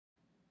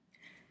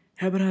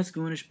How about how's it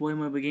going? It's your boy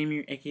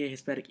Moi-BoyGaming, aka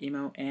Hispanic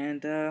emo,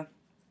 and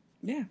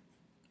yeah,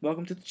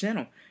 welcome to the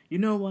channel. You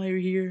know why you're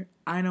here.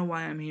 I know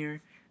why I'm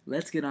here.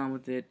 Let's get on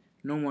with it.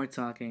 No more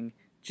talking.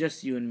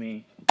 Just you and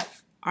me.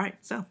 All right,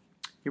 so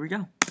here we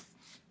go.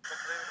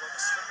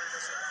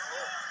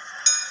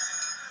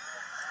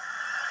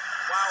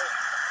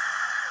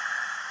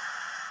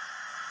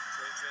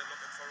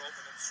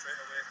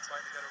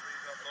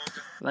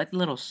 I like the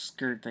little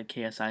skirt that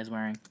KSI is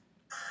wearing.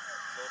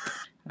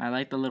 I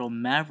like the little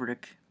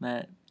Maverick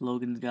that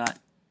Logan's got.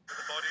 The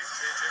body,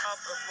 of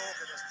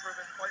Logan has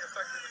proven quite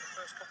effective in the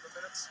first couple of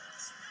minutes.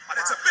 And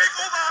it's a big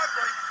overhand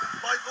right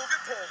by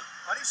Logan Paul.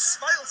 And he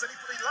smiles and he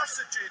laughs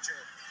at JJ.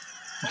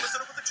 Follows it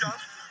up with the jab.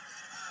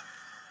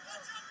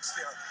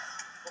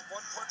 But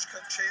one punch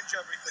can change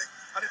everything.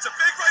 And it's a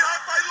big right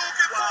hand by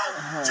Logan Paul.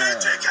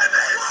 JJ getting the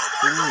hit.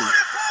 Oh my God,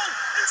 Logan Paul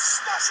is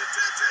smashing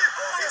JJ.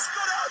 He's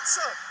got to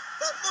answer.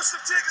 That must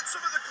have taken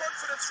some of the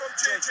confidence from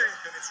JJ.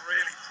 And it's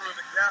really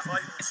proving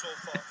vital so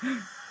far. And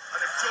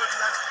a good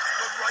left,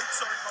 good right,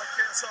 sorry, by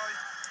KSI.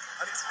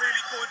 And he's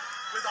really going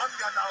with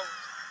anger now.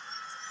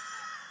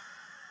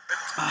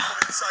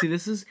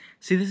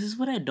 See this is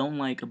what I don't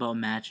like about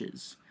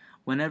matches.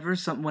 Whenever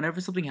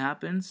something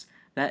happens,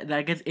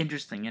 that gets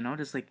interesting, you know,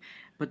 just like,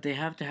 but they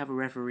have to have a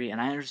referee,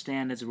 and I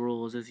understand its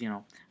rules, its, you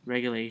know,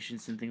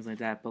 regulations and things like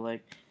that,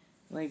 but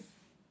like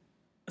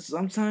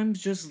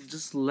sometimes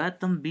just let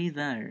them be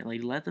there.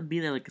 Let them be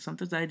there. Like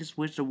sometimes I just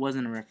wish there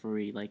wasn't a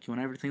referee. Like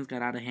whenever things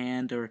got out of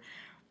hand, or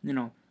you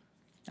know,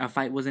 a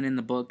fight wasn't in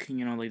the book,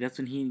 you know, like that's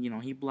when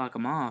he'd block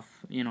him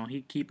off. You know,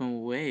 he'd keep him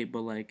away,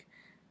 but like,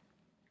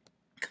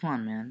 come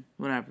on, man.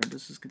 Whatever.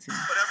 Let's just continue.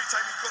 But every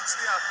time he comes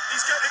near,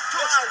 he's getting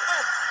touched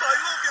by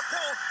Logan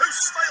Paul, who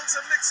smiles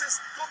and licks his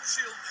gum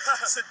shield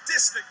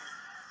sadistically.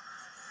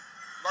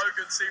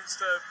 Logan seems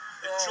to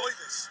enjoy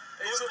this.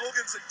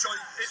 Logan's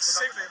enjoying this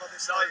without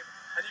this time.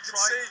 And you can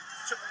see...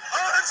 it's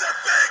a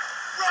big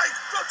right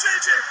from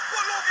JJ,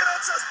 but Logan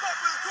answers back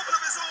with a couple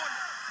of his own.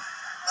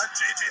 And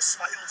JJ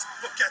smiles,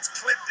 but gets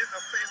clipped in the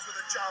face with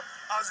a jab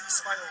as he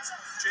smiles.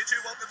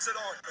 JJ welcomes it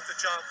on with the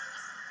jab.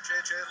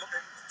 JJ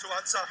looking to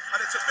answer, and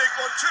it's a big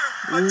one too.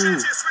 And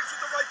JJ swings with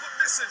the right but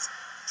misses.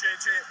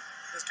 JJ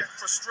is getting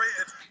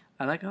frustrated.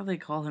 I like how they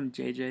call him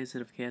JJ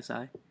instead of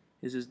KSI.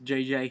 This is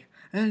JJ.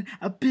 And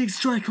a big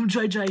strike from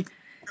JJ.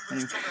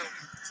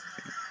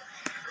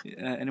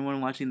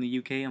 Anyone watching the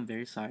UK, I'm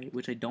very sorry.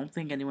 Which I don't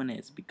think anyone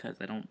is, because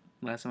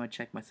last time I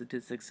checked, my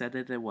statistics said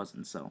that there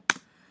wasn't, so.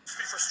 It's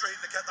be frustrating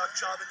to get that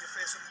jab in your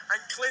face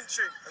and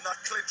clinching. And that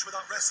clinch with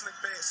that wrestling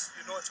base,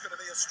 you know it's going to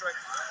be a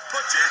strength.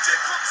 But JJ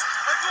comes,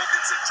 and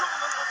Logan's in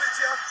trouble a little bit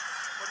here.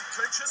 But he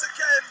clinches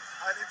again,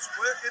 and it's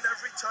working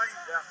every time.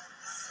 Yeah.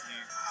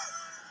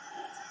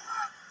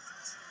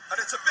 And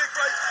it's a big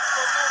right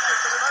from Logan,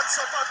 but an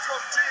answer back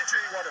from JJ.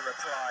 What a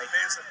reply.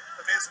 Amazing,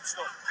 amazing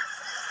stuff.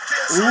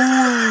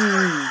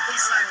 Ooh,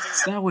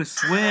 that was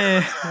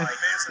swift.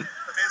 Amazing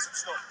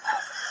stuff.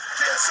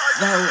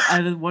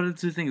 One of the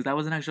two things. That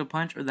was an actual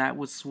punch, or that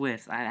was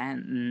swift.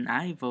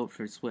 I vote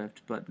for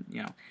swift, but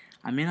you know,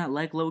 I may not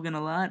like Logan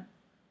a lot,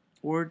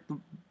 or the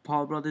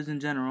Paul brothers in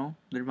general.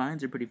 Their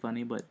vines are pretty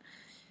funny, but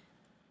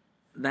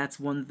that's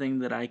one thing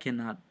that I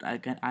cannot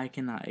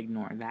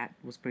ignore. That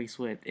was pretty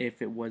swift.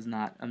 If it was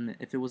not a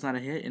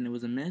hit and it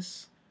was a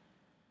miss,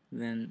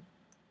 then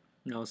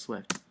that was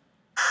swift.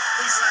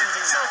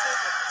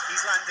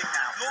 He's landing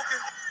now.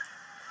 Logan.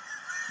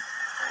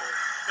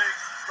 Big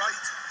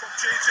right from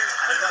JJ.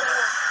 Another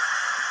one.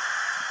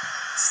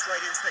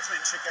 Straight into the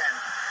clinch again.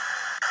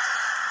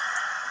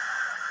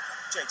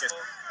 JJ.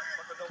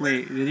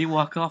 Wait, did he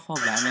walk off all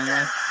Batman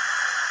life?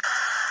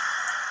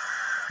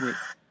 Wait.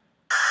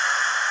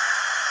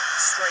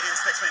 Straight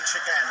into the clinch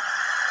again.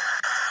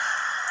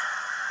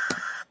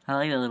 I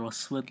like that little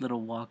swift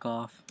little walk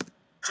off.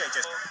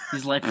 JJ.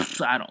 He's like,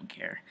 I don't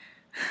care.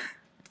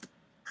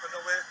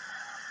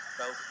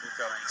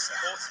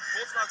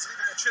 Both lads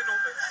leaving the chin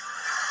open.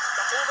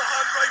 The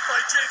overhand right by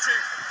JJ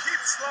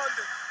keeps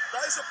landing.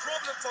 That is a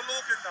problem for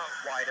Logan now.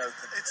 Wide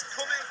open. It's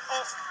coming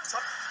off.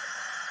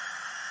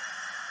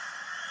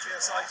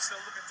 KSI still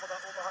looking for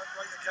that overhand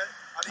right again.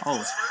 And he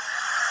goes for it.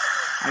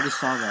 I just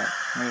saw that.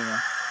 There you go.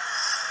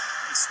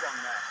 He swung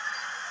there.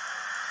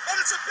 And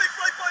it's a big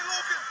right by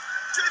Logan.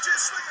 JJ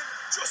swinging,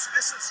 just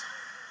misses.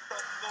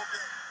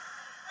 Logan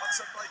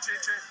answered by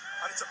JJ.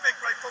 And it's a big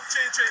right from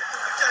JJ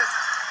again.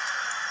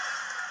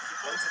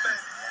 Both of them.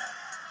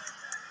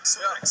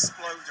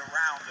 Explode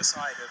around the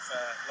side of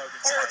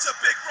Logan's head. It's a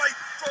big right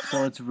from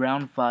So it's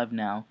round 5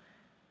 now.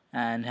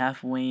 And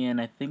halfway in,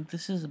 I think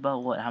this is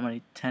about what? How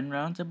many? 10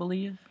 rounds, I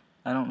believe?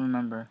 I don't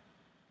remember.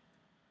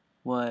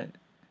 What?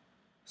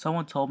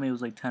 Someone told me it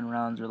was like 10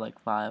 rounds or like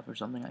 5 or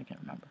something. I can't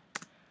remember.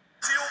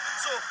 He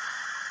opens up.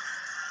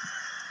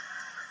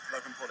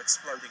 Logan Paul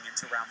exploding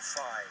into round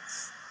 5.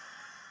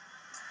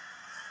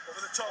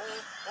 Over the top.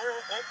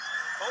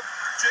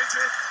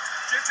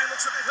 JJ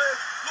looks a bit hurt.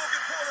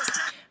 Logan Paul has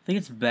JJ. I think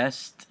it's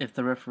best if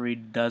the referee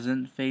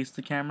doesn't face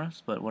the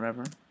cameras, but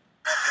whatever. It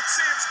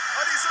seems,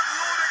 and he's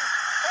unloading.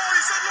 Oh,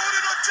 he's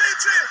unloading on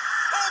JJ.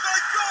 Oh my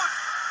God!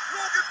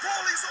 Logan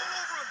Paul, he's all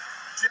over him.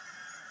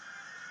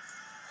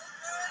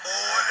 Oh,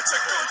 and it's a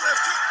good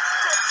left hook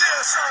from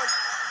KSI.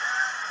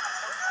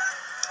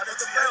 And at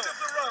the end of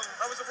the round,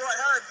 that was a right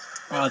hand.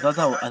 Oh, I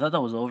thought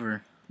that was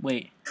over.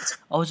 Wait.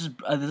 Oh, it's just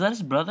is that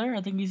his brother?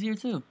 I think he's here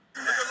too. Look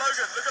at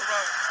Logan, look at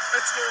round.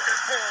 It's Logan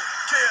Paul,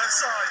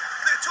 KSI.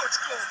 They touch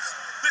gloves.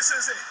 This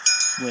is it.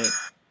 Wait.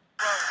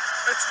 Round.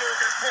 It's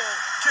Logan Paul,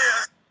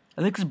 KSI. I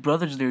think his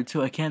brother's there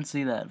too. I can't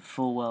see that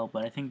full well,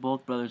 but I think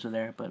both brothers are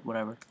there. But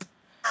whatever.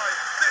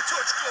 They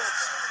touch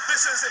gloves.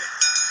 This is it.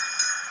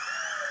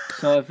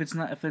 So if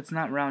it's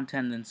not round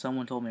 10, then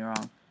someone told me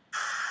wrong.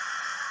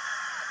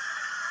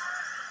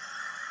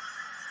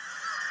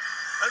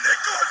 And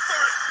they're going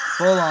for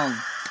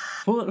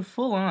it.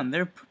 Full on.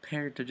 They're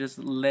prepared to just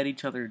let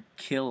each other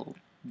kill.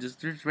 They're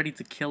just ready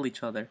to kill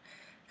each other,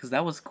 because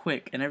that was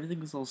quick and everything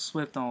was all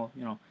swift, all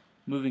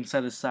moving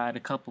side to side, a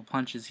couple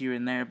punches here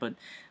and there. But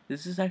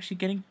this is actually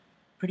getting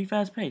pretty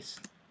fast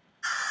paced.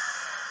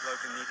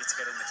 Logan needed to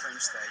get in the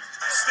clinch there.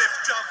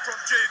 Stiff jump from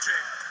JJ.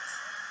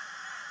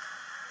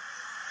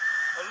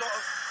 A lot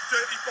of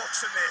dirty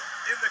boxing there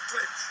in the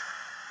clinch.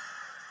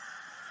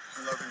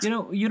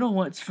 You know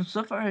what? From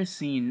so far I've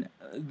seen,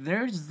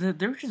 they're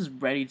just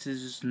ready to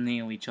just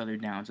nail each other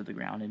down to the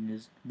ground and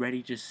just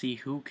ready to see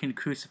who can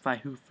crucify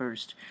who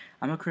first.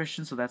 I'm a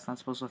Christian, so that's not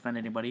supposed to offend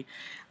anybody.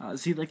 The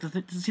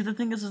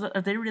thing is that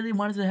if they really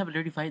wanted to have a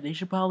dirty fight, they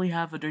should probably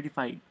have a dirty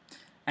fight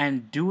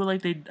and do it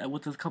like they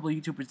what a couple of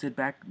YouTubers did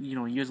back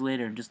years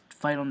later, and just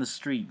fight on the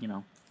street.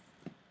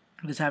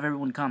 Just have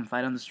everyone come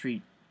fight on the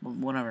street,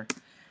 whatever.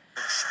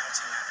 Oh,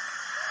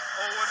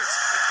 and it's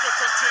good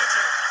from JJ.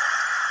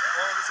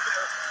 Oh, there's a bit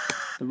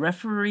of... The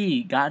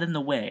referee got in the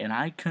way, and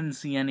I couldn't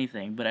see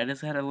anything, but I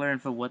just had to learn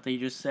from what they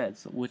just said,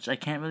 which I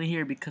can't really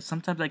hear because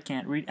sometimes I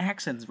can't read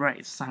accents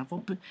right. Son of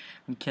a...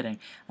 I'm kidding.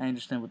 I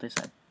understand what they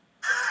said.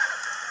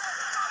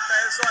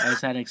 I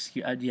just had an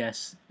excuse.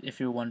 Yes, if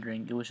you're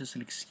wondering, it was just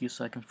an excuse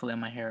so I can flip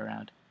my hair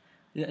around.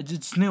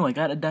 It's new. I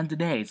got it done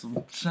today,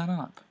 so shut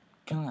up.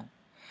 Come on.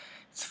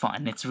 It's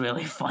fun. It's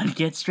really fun.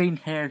 Get straightened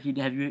hair.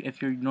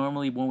 If you're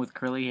normally one with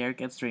curly hair,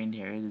 get straightened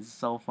hair. It is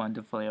so fun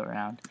to play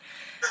around.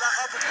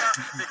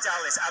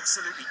 Vidal is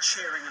absolutely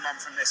cheering him on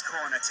from this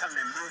corner, telling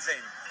him move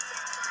in.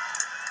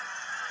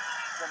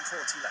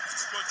 140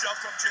 left. Good job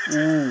from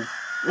JJ.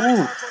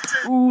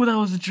 Ooh, that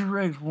was a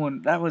direct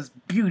one. That was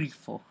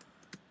beautiful.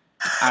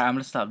 I'm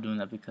gonna stop doing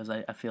that because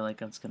I feel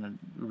like it's gonna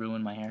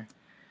ruin my hair.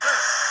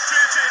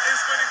 JJ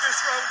is winning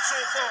this round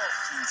so far.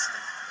 Hugely.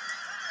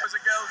 Boys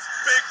and girls,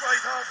 big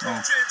right hand from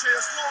JJ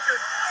as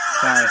Logan.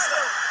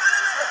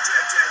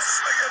 JJ is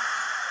swinging.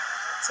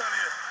 I'm telling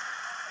you,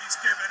 he's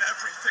giving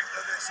everything to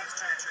this as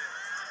JJ.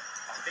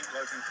 I think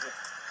Logan could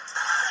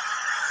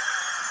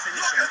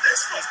finish Look him. at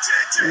this from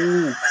JJ.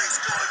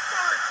 He's going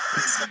for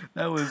it.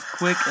 That was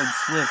quick and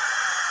swift.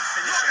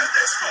 Look at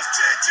this from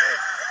JJ.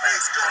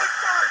 He's going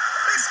for it.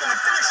 He's going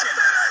for the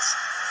finish.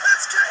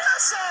 It's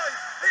KSI.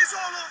 He's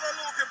all over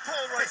Logan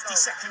Paul right 50 now.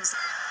 seconds.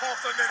 Half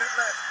a minute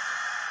left.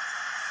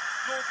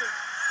 Logan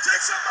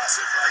takes a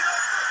massive right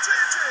hand from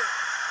JJ.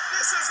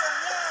 This is a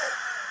war.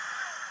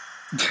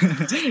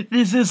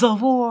 This is a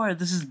war.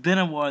 This has been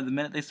a war the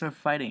minute they start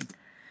fighting. As JJ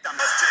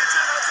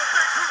has a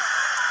big hook.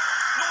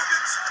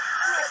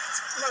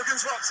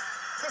 Logan's rocked.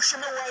 Push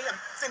him away and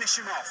finish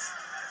him off.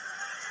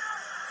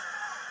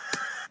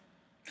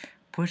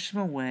 Push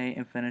him away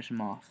and finish him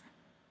off.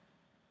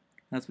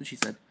 That's what she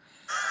said.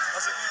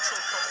 As a neutral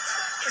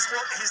comment. Is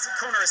what his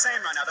corner is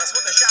saying right now. That's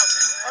what they're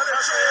shouting. And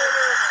it's all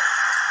over.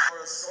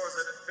 Scores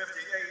at 58-57.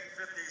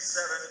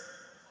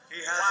 He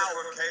has it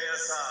for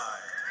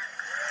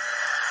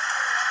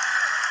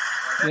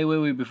KSI.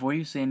 Wait. Before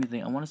you say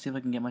anything, I want to see if I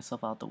can get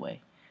myself out the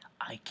way.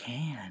 I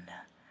can.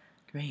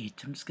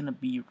 Great. I'm just going to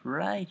be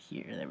right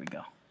here. There we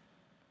go.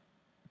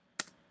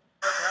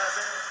 Has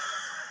it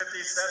 57-57.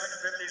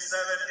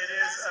 It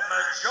is a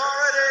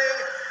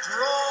majority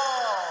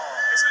draw.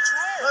 It's a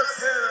draw. Let's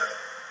hear it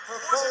for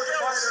both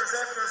fighters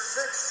after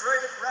 6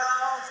 straight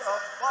rounds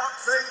of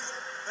boxing.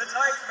 The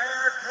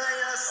Nightmare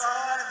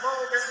KSI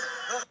Logan.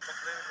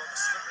 Complaining about the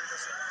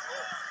slipperiness of the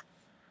floor.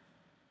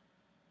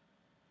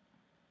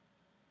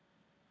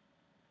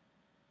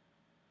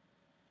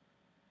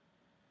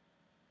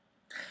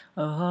 I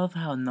love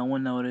how no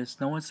one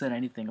noticed, no one said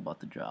anything about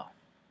the draw.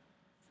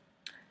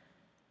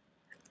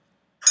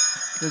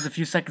 There's a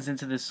few seconds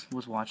into this,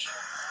 let's watch.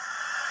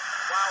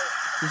 Wow.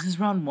 This is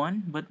round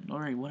 1, but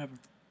alright, whatever.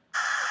 JJ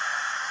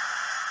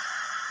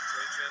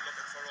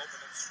looking for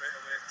opening straight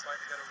away, trying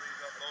to get a read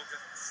on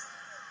Logan.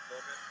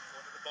 Logan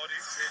going to the body.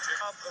 JJ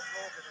of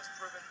Logan has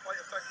proven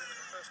quite effective in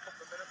the first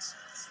couple of minutes.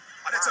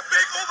 And it's a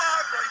big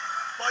overhand right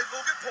by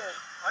Logan Paul.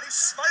 And he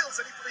smiles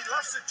and he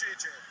laughs at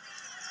JJ.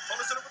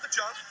 Follows it up with the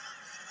jab.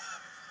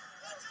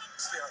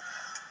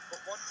 But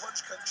one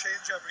punch can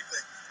change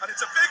everything. And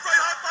it's a big right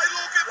hand by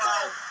Logan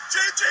Paul.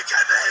 JJ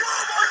getting hit.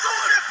 Oh my God.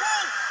 Logan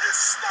Paul is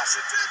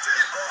smashing JJ.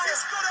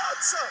 He's got to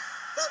answer.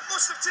 That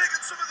must have taken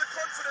some of the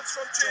confidence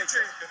from JJ.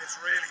 And it's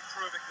really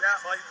proving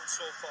vital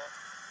so far.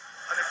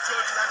 And a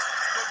good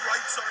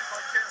right,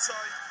 by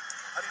KSI.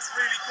 And he's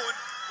really going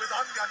with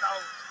hunger now.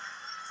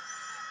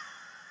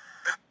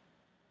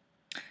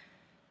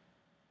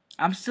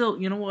 I'm still,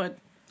 you know what?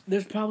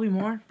 There's probably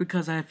more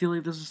because I feel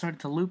like this is starting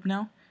to loop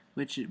now,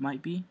 which it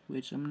might be.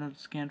 Which I'm gonna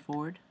scan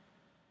forward.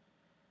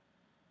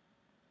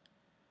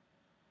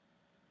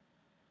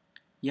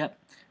 Yep,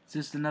 it's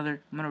just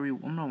another. I'm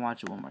gonna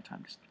watch it one more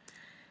time.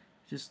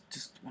 Just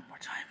one more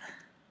time.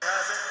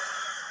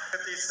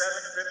 57-57.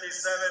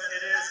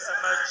 It is a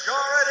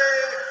majority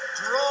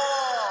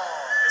draw.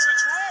 It's a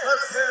draw.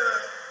 Let's hear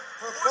it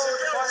for both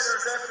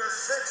fighters after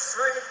 6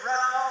 straight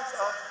rounds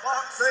of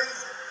boxing.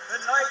 The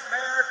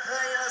Nightmare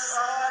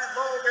KSI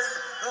Logan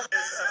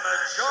is a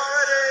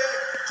majority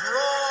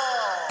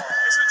draw.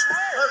 It's a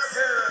draw. Let's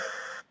hear it.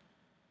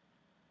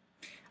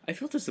 I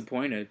feel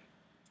disappointed.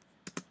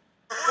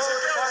 For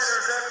both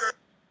fighters after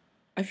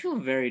I feel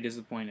very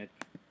disappointed.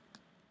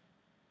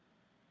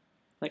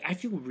 Like, I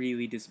feel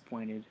really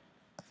disappointed.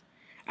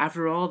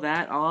 After all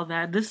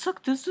that, this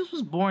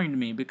was boring to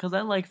me because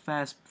I like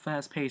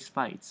fast-paced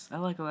fights. I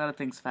like a lot of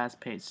things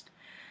fast-paced.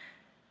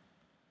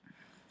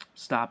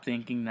 Stop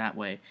thinking that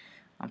way.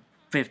 I'm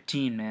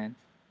 15, man.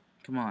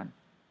 Come on.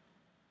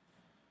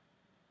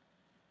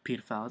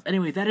 Pedophiles.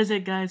 Anyway, that is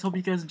it, guys. Hope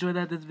you guys enjoyed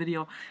this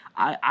video.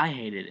 I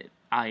hated it.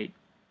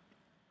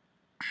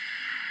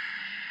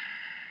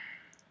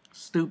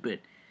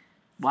 Stupid.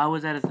 Why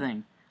was that a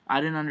thing?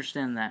 I didn't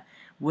understand that.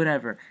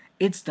 Whatever.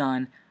 It's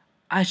done.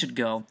 I should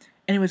go.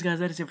 Anyways, guys,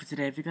 that is it for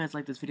today. If you guys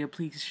like this video,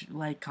 please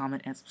like,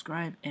 comment, and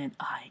subscribe. And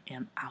I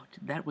am out.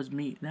 That was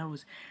me. That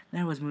was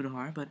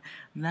Mudahar, but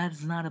that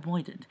is not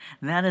appointed.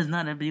 That is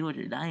not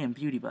appointed. I am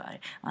PewDiePie.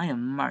 I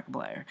am Mark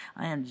Blair.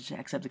 I am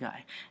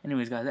Jacksepticeye.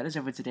 Anyways, guys, that is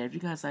it for today. If you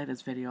guys like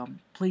this video,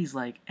 please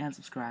like and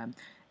subscribe.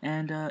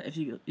 And if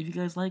you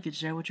guys like it,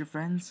 share with your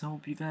friends.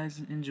 Hope you guys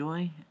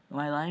enjoy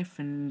my life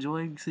and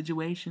enjoy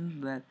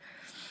situations that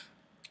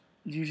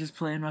you're just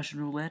playing Russian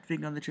roulette,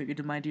 finger on the trigger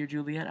to my dear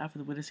Juliet. After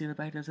the witness, see the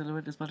back, the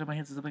silhouette, the splash of my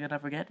hands is something I don't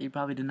forget. You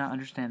probably did not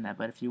understand that,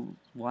 but if you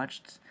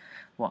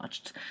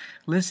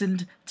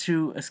listened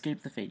to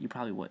Escape the Fate, you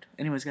probably would.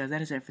 Anyways, guys,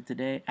 that is it for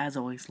today. As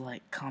always,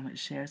 like, comment,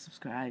 share,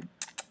 subscribe.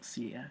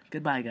 See ya.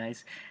 Goodbye,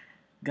 guys.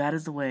 God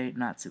is the way,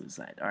 not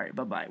suicide. Alright,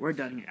 bye-bye. We're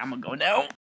done here. I'm gonna go now.